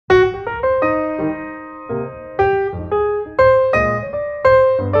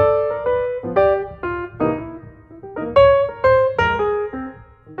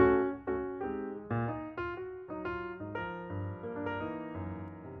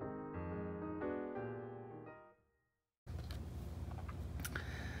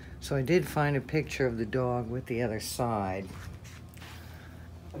So I did find a picture of the dog with the other side,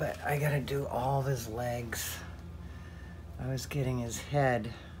 but I gotta do all of his legs. I was getting his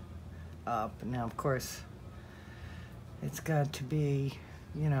head up. Now, of course, it's got to be,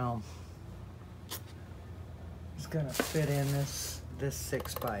 you know, it's gonna fit in this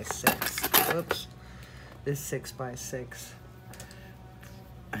 6x6. Oops, this 6x6.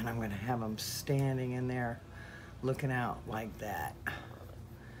 And I'm gonna have him standing in there looking out like that,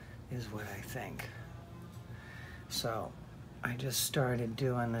 is what I think. So I just started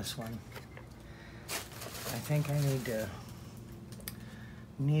doing this one. I think I need to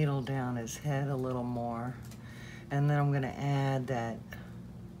needle down his head a little more, and then I'm gonna add that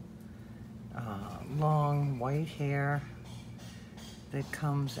long white hair that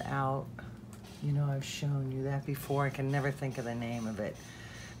comes out. You know, I've shown you that before. I can never think of the name of it,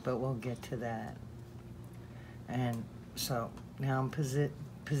 but we'll get to that. And so now I'm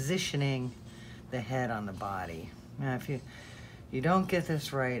positioning the head on the body. Now, if you don't get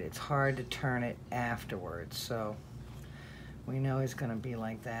this right, it's hard to turn it afterwards. So we know he's gonna be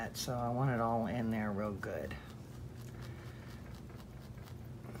like that. So I want it all in there real good.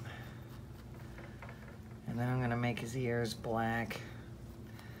 And then I'm gonna make his ears black.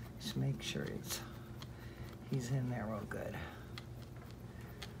 Just make sure he's in there real good.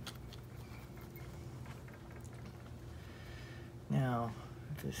 Now,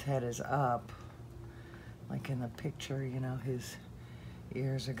 if his head is up, like in the picture, you know, his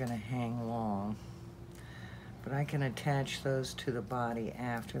ears are gonna hang long. But I can attach those to the body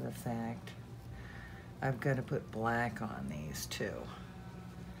after the fact. I've got to put black on these too.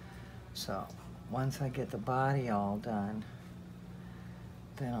 So once I get the body all done,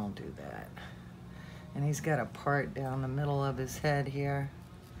 then I'll do that. And he's got a part down the middle of his head here.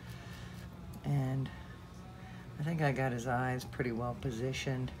 And I think I got his eyes pretty well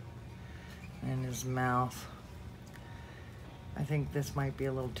positioned, and his mouth. I think this might be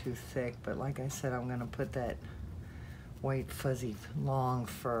a little too thick, but like I said, I'm gonna put that white fuzzy long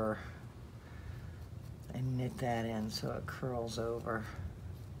fur and knit that in so it curls over.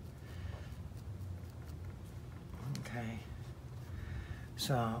 Okay,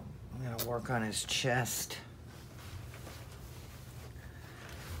 so I'm gonna work on his chest.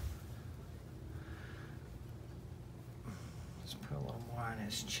 Let's put a little more on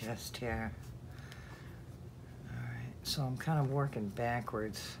his chest here. All right, so I'm kind of working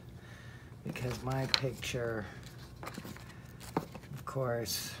backwards because my picture, of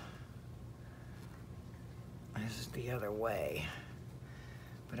course, is the other way.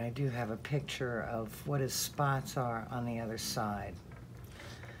 But I do have a picture of what his spots are on the other side.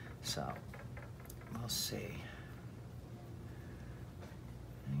 So we'll see.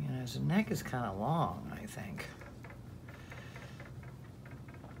 And, you know, his neck is kind of long, I think.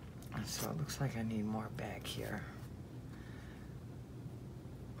 So it looks like I need more back here.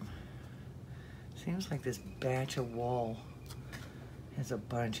 Seems like this batch of wool has a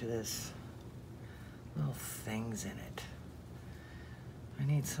bunch of this little things in it. I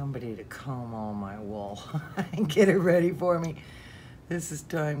need somebody to comb all my wool and get it ready for me. This is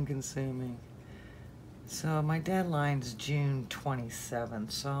time consuming. So my deadline's June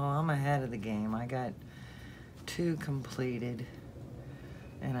 27th, so I'm ahead of the game. I got 2 completed,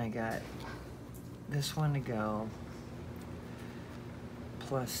 and I got this one to go,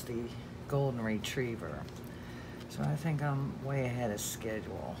 plus the golden retriever. So I think I'm way ahead of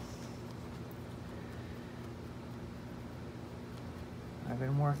schedule. I've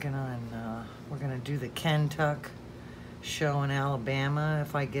been working on, we're gonna do the Kentuck show in Alabama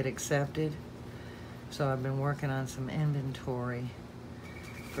if I get accepted. So I've been working on some inventory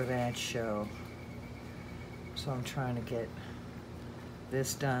for that show. So I'm trying to get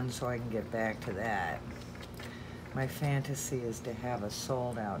this done so I can get back to that. My fantasy is to have a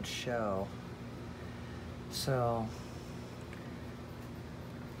sold out show. So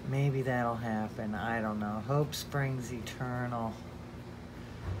maybe that'll happen, I don't know. Hope springs eternal.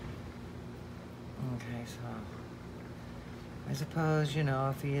 Okay, so I suppose, you know,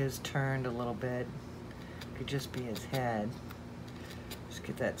 if he is turned a little bit, it could just be his head. Just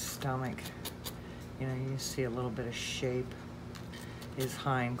get that stomach. You know, you see a little bit of shape. His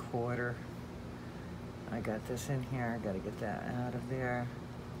hind quarter. I got this in here. I gotta get that out of there.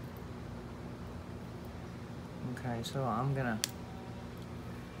 Okay, so I'm gonna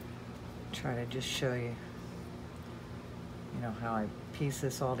try to just show you, you know, how I piece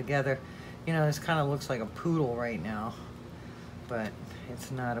this all together. You know, this kind of looks like a poodle right now, but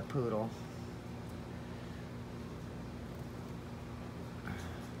it's not a poodle.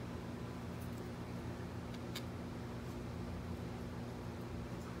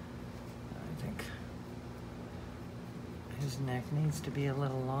 neck needs to be a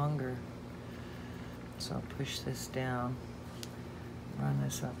little longer. So I'll push this down, run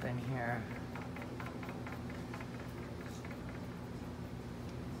this up in here.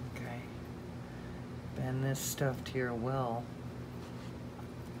 Okay. Bend this stuff to your will.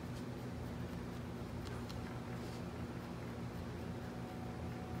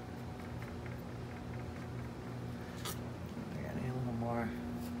 I got a little more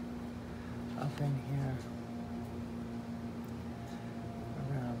up in here,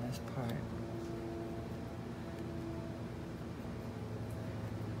 around this part.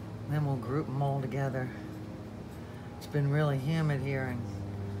 Then we'll group them all together. It's been really humid here in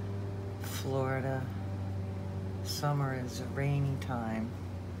Florida. Summer is a rainy time.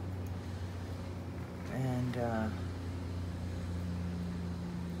 And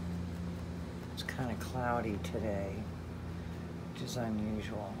it's kind of cloudy today, which is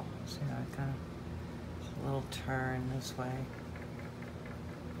unusual. So I kind of a little turn this way.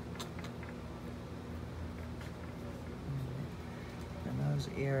 And those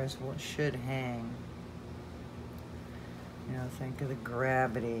ears should hang. You know, think of the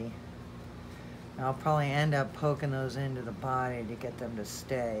gravity. And I'll probably end up poking those into the body to get them to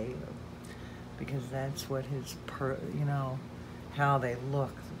stay, because that's what his, you know, how they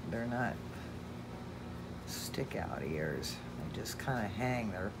look. They're not stick out ears. They just kind of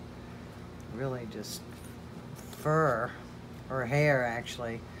hang. They're really just fur, or hair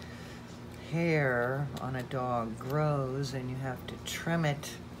actually. Hair on a dog grows and you have to trim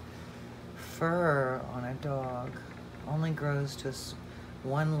it. Fur on a dog only grows to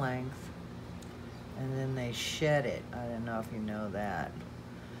one length and then they shed it. I don't know if you know that.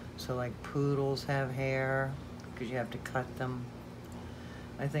 So like poodles have hair because you have to cut them.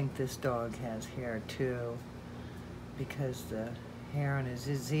 I think this dog has hair too, because the hair on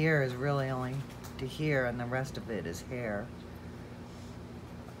his ear is really only to here and the rest of it is hair.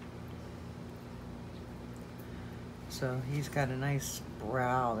 So he's got a nice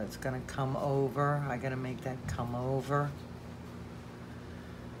brow that's gonna come over. I gotta make that come over.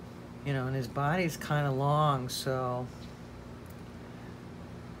 You know, and his body's kind of long, so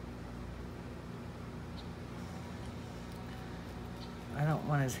I don't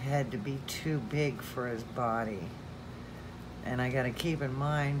want his head to be too big for his body. And I gotta keep in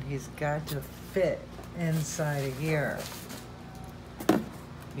mind, he's got to fit inside of here.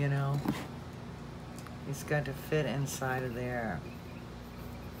 You know? He's got to fit inside of there.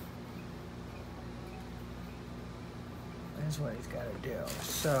 That's what he's got to do.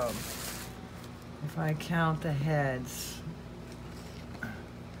 So, if I count the heads,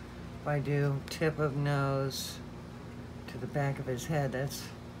 if I do tip of nose to the back of his head, that's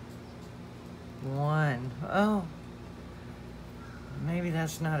one. Oh, maybe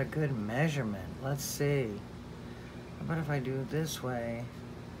that's not a good measurement. Let's see. How about if I do it this way?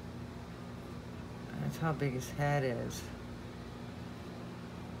 That's how big his head is.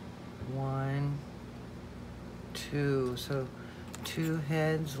 1, 2, so 2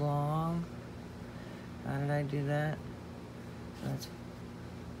 heads long. How did I do that? That's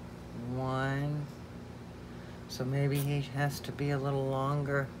 1. So maybe he has to be a little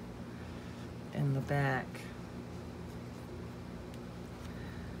longer in the back.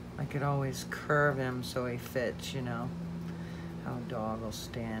 I could always curve him so he fits, you know, how a dog will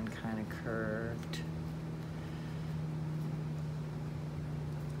stand kind of curved.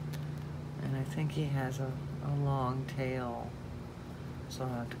 And I think he has a long tail, so I'll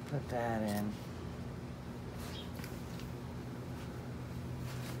have to put that in.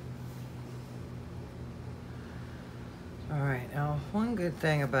 All right, now one good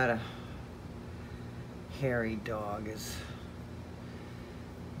thing about a hairy dog is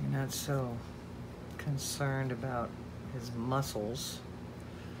you're not so concerned about his muscles,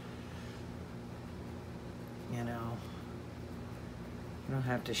 you know. You don't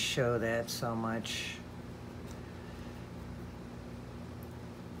have to show that so much.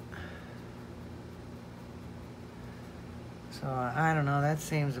 So I don't know, that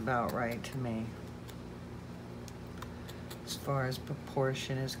seems about right to me as far as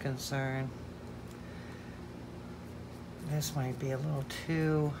proportion is concerned. This might be a little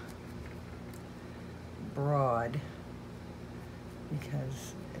too broad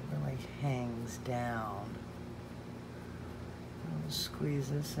because it really hangs down. I'll squeeze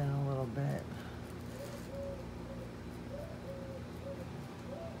this in a little bit.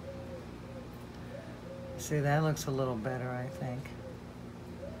 See, that looks a little better, I think.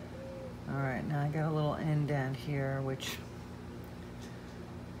 All right, now I got a little indent here, which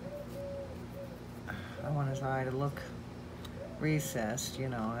I want his eye to look recessed, you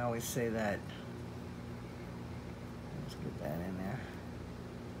know, I always say that. Let's get that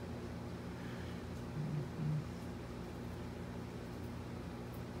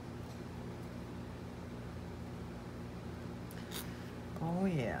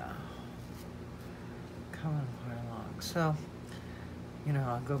yeah, coming quite along. So, you know,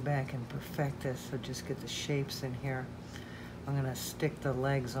 I'll go back and perfect this, so just get the shapes in here. I'm gonna stick the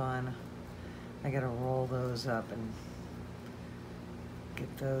legs on. I gotta roll those up and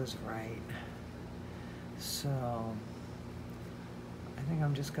get those right. So, I think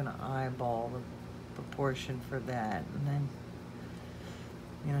I'm just gonna eyeball the proportion for that, and then,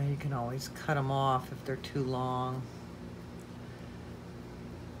 you know, you can always cut them off if they're too long.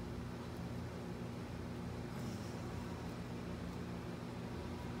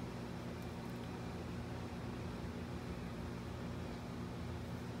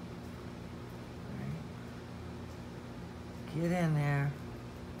 Get in there.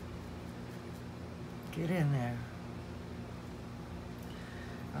 Get in there.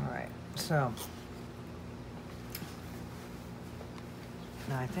 All right, so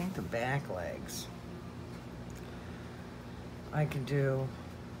now I think the back legs, I can do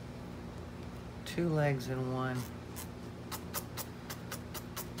 2 legs in one.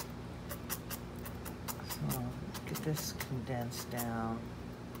 So get this condensed down,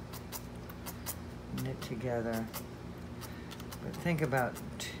 knit together. But think about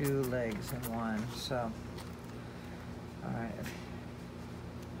 2 legs in one, so, all right,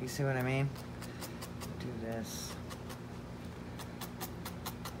 you see what I mean? Do this.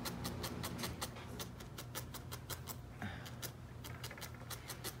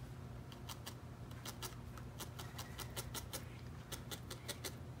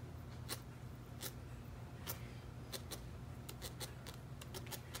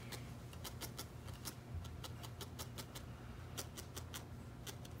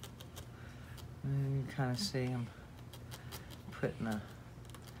 And you kind of see him putting a,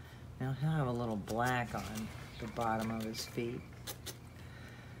 now he'll have a little black on the bottom of his feet.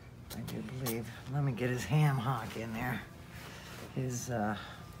 I do believe, let me get his ham hock in there. His,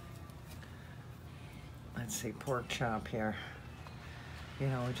 let's see, pork chop here. You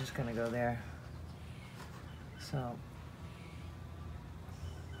know, we're just gonna go there. So,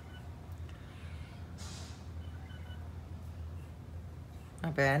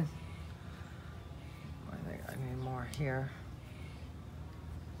 not bad. I need more here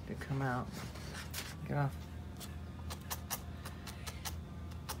to come out. Get off.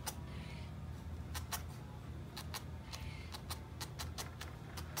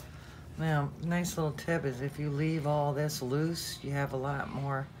 Now, nice little tip is if you leave all this loose, you have a lot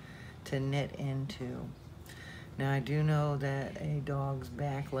more to knit into. Now, I do know that a dog's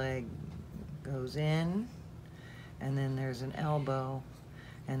back leg goes in, and then there's an elbow,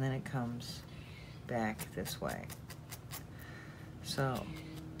 and then it comes back this way. So,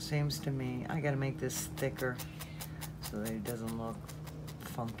 seems to me, I gotta make this thicker so that it doesn't look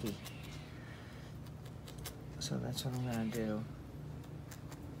funky. So that's what I'm gonna do.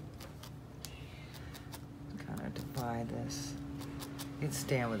 Kind of divide this. He'd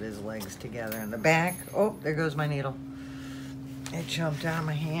stand with his legs together in the back. Oh, there goes my needle. It jumped out of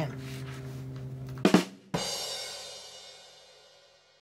my hand.